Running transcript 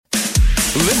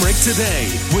Limerick Today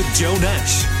with Joe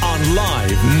Nash on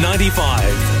Live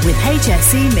 95. With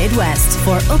HSE Midwest.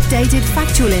 For updated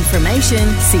factual information,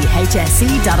 see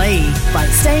hse.ie. By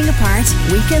staying apart,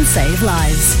 we can save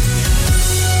lives.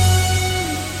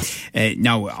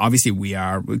 Now, obviously, we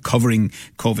are covering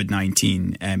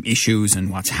COVID-19 issues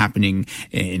and what's happening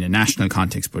in a national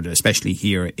context, but especially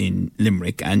here in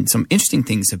Limerick. And some interesting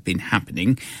things have been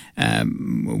happening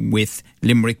with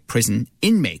Limerick prison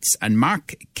inmates. And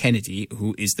Mark Kennedy,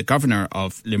 who is the governor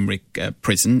of Limerick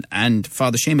Prison, and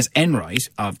Father Seamus Enright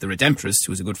of the Redemptorists,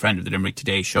 who is a good friend of the Limerick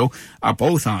Today show, are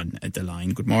both on the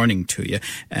line. Good morning to you.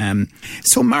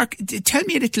 So, Mark, tell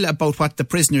me a little about what the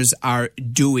prisoners are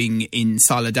doing in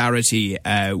solidarity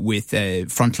with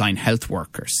frontline health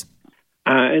workers.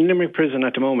 In Limerick Prison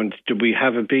at the moment, we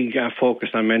have a big focus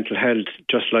on mental health,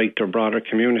 just like the broader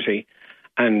community.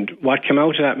 And what came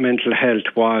out of that mental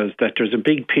health was that there's a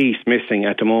big piece missing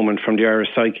at the moment from the Irish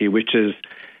psyche, which is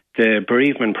the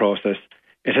bereavement process.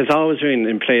 It has always been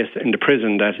in place in the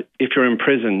prison that if you're in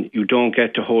prison, you don't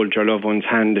get to hold your loved one's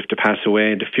hand if they pass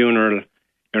away. The funeral,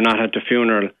 you're not at the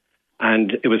funeral.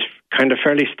 And it was kind of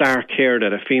fairly stark here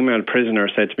that a female prisoner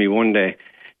said to me one day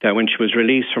that when she was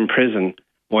released from prison,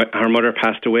 her mother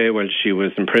passed away while she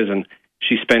was in prison.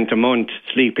 She spent a month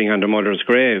sleeping on the mother's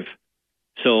grave.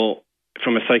 So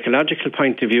from a psychological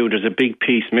point of view, there's a big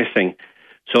piece missing.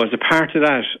 So as a part of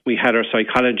that, we had our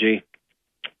psychology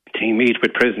team meet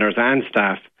with prisoners and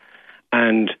staff.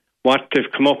 And what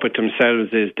they've come up with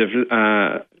themselves is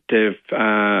they've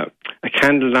a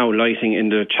candle now lighting in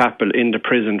the chapel in the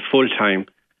prison full time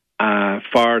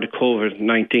for the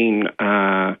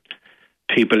COVID-19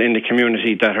 people in the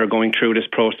community that are going through this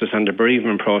process and the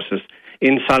bereavement process.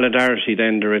 In solidarity,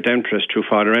 then the Redemptorists through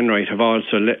Father Enright have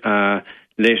also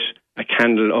lit a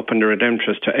candle up in the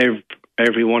Redemptorists to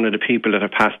every one of the people that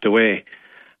have passed away.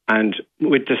 And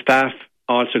with the staff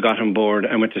also got on board,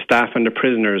 and with the staff and the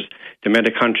prisoners, they made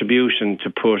a contribution to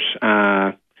put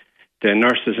the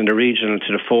nurses in the regional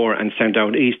to the fore and sent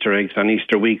out Easter eggs on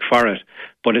Easter week for it.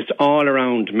 But it's all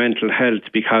around mental health,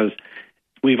 because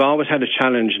we've always had a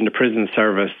challenge in the prison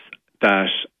service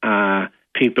that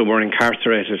people were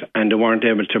incarcerated and they weren't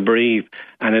able to bereave.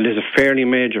 And it is a fairly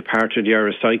major part of the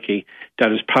Irish psyche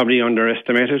that is probably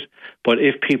underestimated. But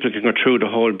if people can go through the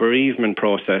whole bereavement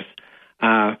process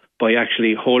by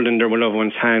actually holding their loved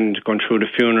one's hand, going through the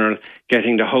funeral,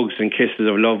 getting the hugs and kisses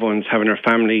of loved ones, having their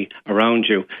family around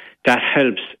you, that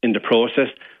helps in the process.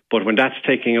 But when that's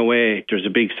taken away, there's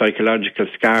a big psychological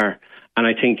scar. And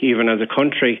I think even as a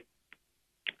country,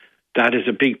 that is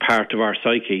a big part of our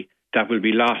psyche that will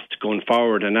be lost going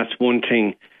forward. And that's one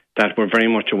thing that we're very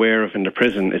much aware of in the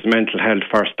prison is mental health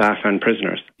for staff and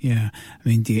prisoners. Yeah, I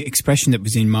mean, the expression that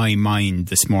was in my mind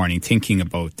this morning thinking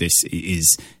about this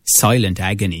is silent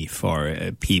agony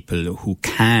for people who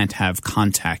can't have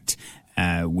contact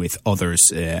with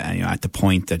others at the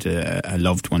point that a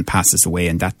loved one passes away,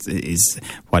 and that is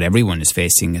what everyone is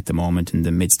facing at the moment in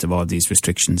the midst of all these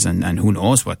restrictions, and who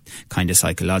knows what kind of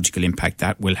psychological impact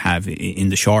that will have in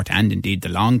the short and indeed the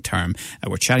long term.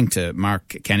 We're chatting to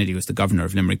Mark Kennedy, who's the governor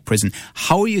of Limerick Prison.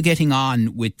 How are you getting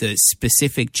on with the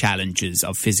specific challenges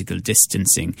of physical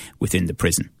distancing within the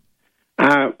prison?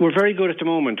 We're very good at the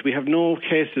moment. We have no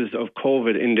cases of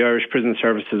COVID in the Irish prison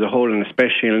service as a whole, and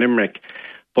especially in Limerick.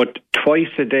 But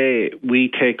twice a day, we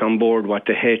take on board what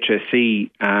the HSE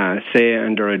say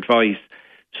and their advice.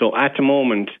 So at the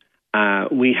moment,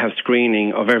 we have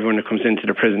screening of everyone that comes into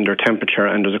the prison, their temperature,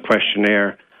 and there's a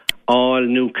questionnaire. All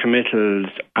new committals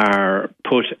are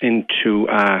put into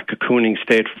a cocooning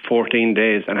state for 14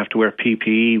 days and have to wear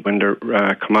PPE when they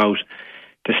come out.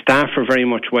 The staff are very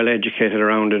much well educated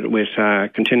around it with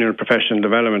continual professional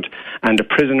development, and the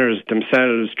prisoners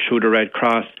themselves, through the Red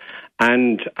Cross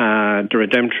and the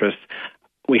Redemptorists,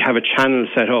 we have a channel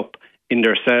set up in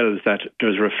their cells that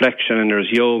there's reflection and there's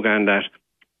yoga and that.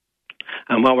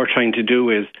 And what we're trying to do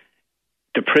is,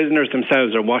 the prisoners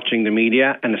themselves are watching the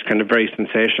media and it's kind of very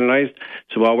sensationalised.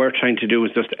 So what we're trying to do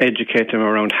is just educate them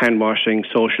around hand washing,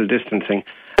 social distancing.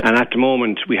 And at the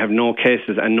moment, we have no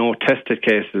cases and no tested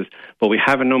cases, but we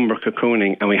have a number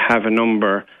cocooning and we have a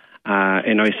number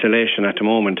in isolation at the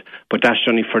moment, but that's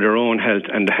only for their own health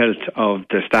and the health of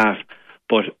the staff.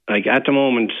 But like at the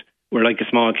moment, we're like a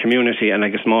small community and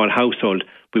like a small household,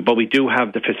 but we do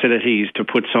have the facilities to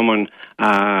put someone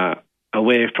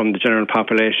away from the general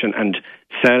population, and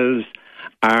cells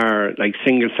are like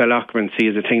single cell occupancy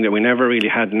is a thing that we never really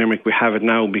had in Limerick. We have it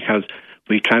now because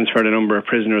we transferred a number of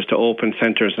prisoners to open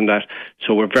centres and that.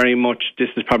 So we're very much, this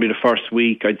is probably the first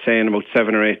week, I'd say, in about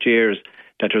 7 or 8 years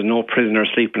that there's no prisoner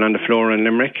sleeping on the floor in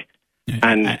Limerick.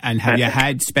 And have you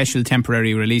had special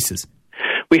temporary releases?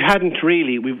 We hadn't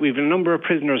really. We've a number of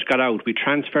prisoners got out. We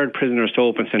transferred prisoners to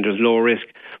open centres, low risk,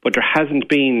 but there hasn't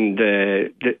been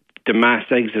the mass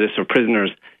exodus of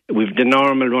prisoners. We've the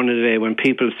normal run of the day when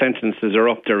people's sentences are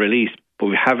up, they're released, but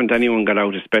we haven't anyone got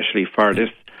out, especially for this.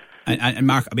 And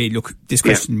Mark, I mean, look, this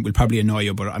question will probably annoy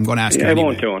you, but I'm going to ask you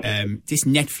anyway. I won't. This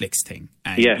Netflix thing,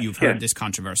 and you've heard this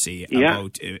controversy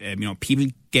about, people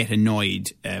get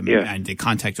annoyed and they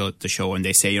contact the show and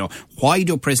they say, why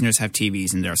do prisoners have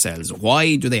TVs in their cells?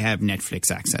 Why do they have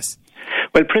Netflix access?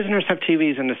 Well, prisoners have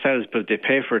TVs in the cells, but they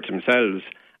pay for it themselves.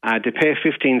 They pay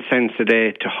 15 cents a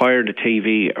day to hire the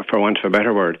TV, for want of a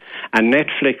better word. And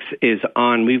Netflix is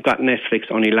on. We've got Netflix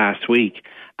only last week.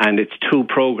 And it's 2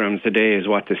 programs a day is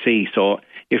what they see. So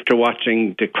if they're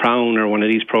watching The Crown or one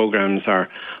of these programs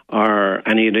or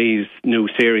any of these new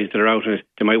series that are out,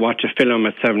 they might watch a film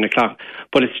at 7 o'clock.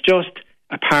 But it's just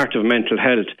a part of mental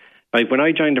health. Like when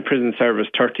I joined the prison service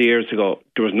 30 years ago,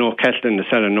 there was no kettle in the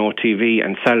cell and no TV,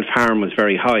 and self-harm was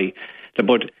very high.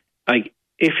 But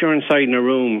if you're inside in a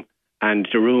room and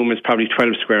the room is probably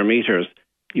 12 square metres,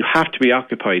 you have to be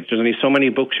occupied. There's only so many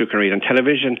books you can read on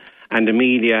television and the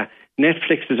media.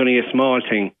 Netflix is only a small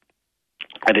thing,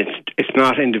 and it's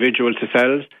not individual to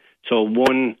cells. So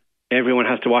everyone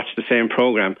has to watch the same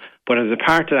program. But as a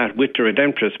part of that, with the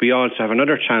Redemptorists, we also have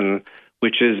another channel,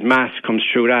 which is Mass comes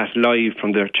through that live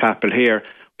from the chapel here.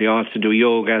 We also do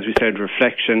yoga, as we said,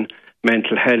 reflection,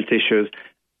 mental health issues.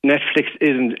 Netflix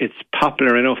it's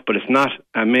popular enough, but it's not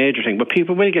a major thing. But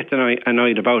people will get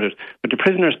annoyed about it. But the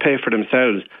prisoners pay for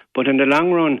themselves. But in the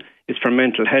long run, it's for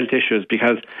mental health issues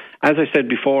because, as I said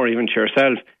before, even to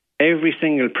yourself, every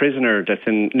single prisoner that's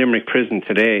in Limerick prison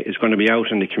today is going to be out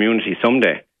in the community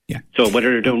someday. Yeah. So whether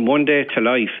they're doing one day to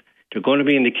life, they're going to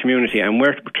be in the community, and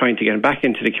we're trying to get them back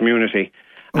into the community.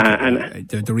 Okay. And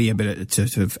the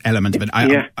rehabilitative element of it.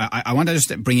 I want to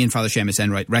just bring in Father Seamus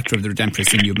Enright, Rector of the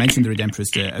Redemptorists, and you mentioned the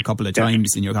Redemptorists a couple of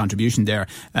times in your contribution there,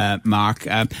 Mark.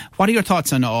 What are your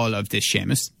thoughts on all of this,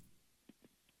 Seamus?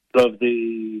 Of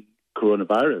the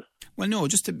coronavirus? Well, no,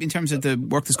 just in terms of the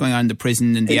work that's going on in the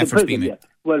prison and the efforts being made. Yeah.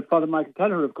 Well, Father Michael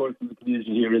Kelleher, of course, in the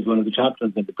community here is one of the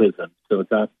chaplains in the prison, so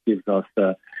that gives us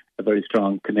a very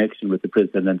strong connection with the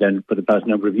prison. And then for the past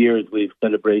number of years, we've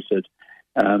celebrated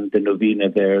the novena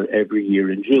there every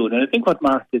year in June. And I think what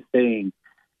Mark is saying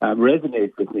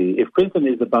resonates with me. If prison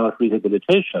is about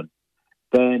rehabilitation,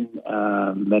 then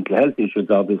mental health issues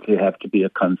obviously have to be a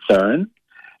concern.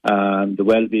 The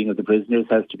well-being of the prisoners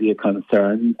has to be a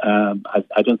concern.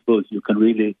 I don't suppose you can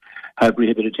really have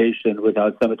rehabilitation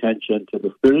without some attention to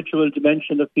the spiritual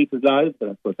dimension of people's lives.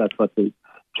 And I suppose that's what the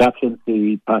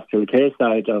chaplaincy, pastoral care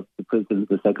side of the prison,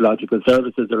 the psychological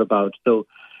services are about. So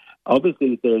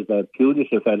obviously there's a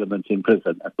punitive element in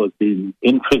prison. I suppose being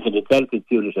in prison itself is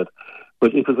punitive.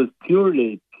 But if it was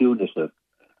purely punitive,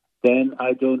 then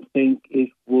I don't think it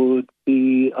would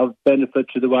be of benefit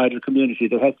to the wider community.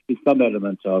 There has to be some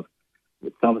element of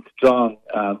some strong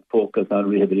focus on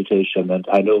rehabilitation. And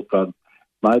I know from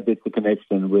my bits of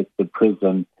connection with the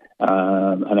prison,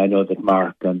 and I know that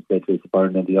Mark and Cedric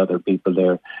Byrne and the other people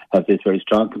there have this very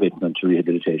strong commitment to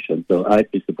rehabilitation. So I'd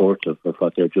be supportive of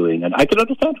what they're doing. And I can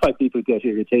understand why people get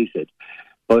irritated.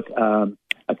 But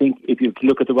I think if you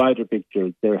look at the wider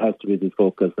picture, there has to be this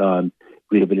focus on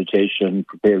rehabilitation,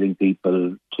 preparing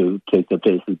people to take their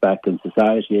places back in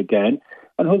society again.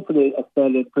 And hopefully a spell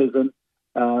in prison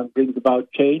brings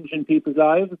about change in people's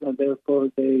lives, and therefore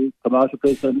they come out of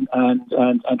prison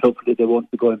and hopefully they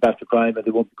won't be going back to crime and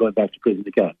they won't be going back to prison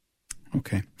again.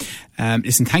 Okay.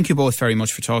 Listen, thank you both very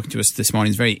much for talking to us this morning.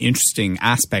 It's a very interesting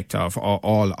aspect of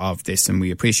all of this, and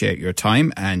we appreciate your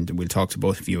time, and we'll talk to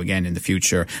both of you again in the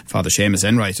future. Father Seamus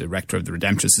Enright, the Rector of the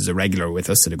Redemptorists, is a regular with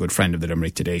us and a good friend of the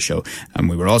Limerick Today show, and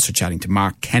we were also chatting to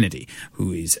Mark Kennedy,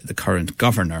 who is the current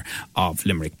governor of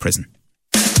Limerick Prison.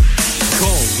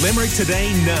 Call Limerick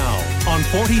Today now on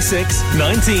 46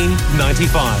 19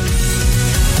 95.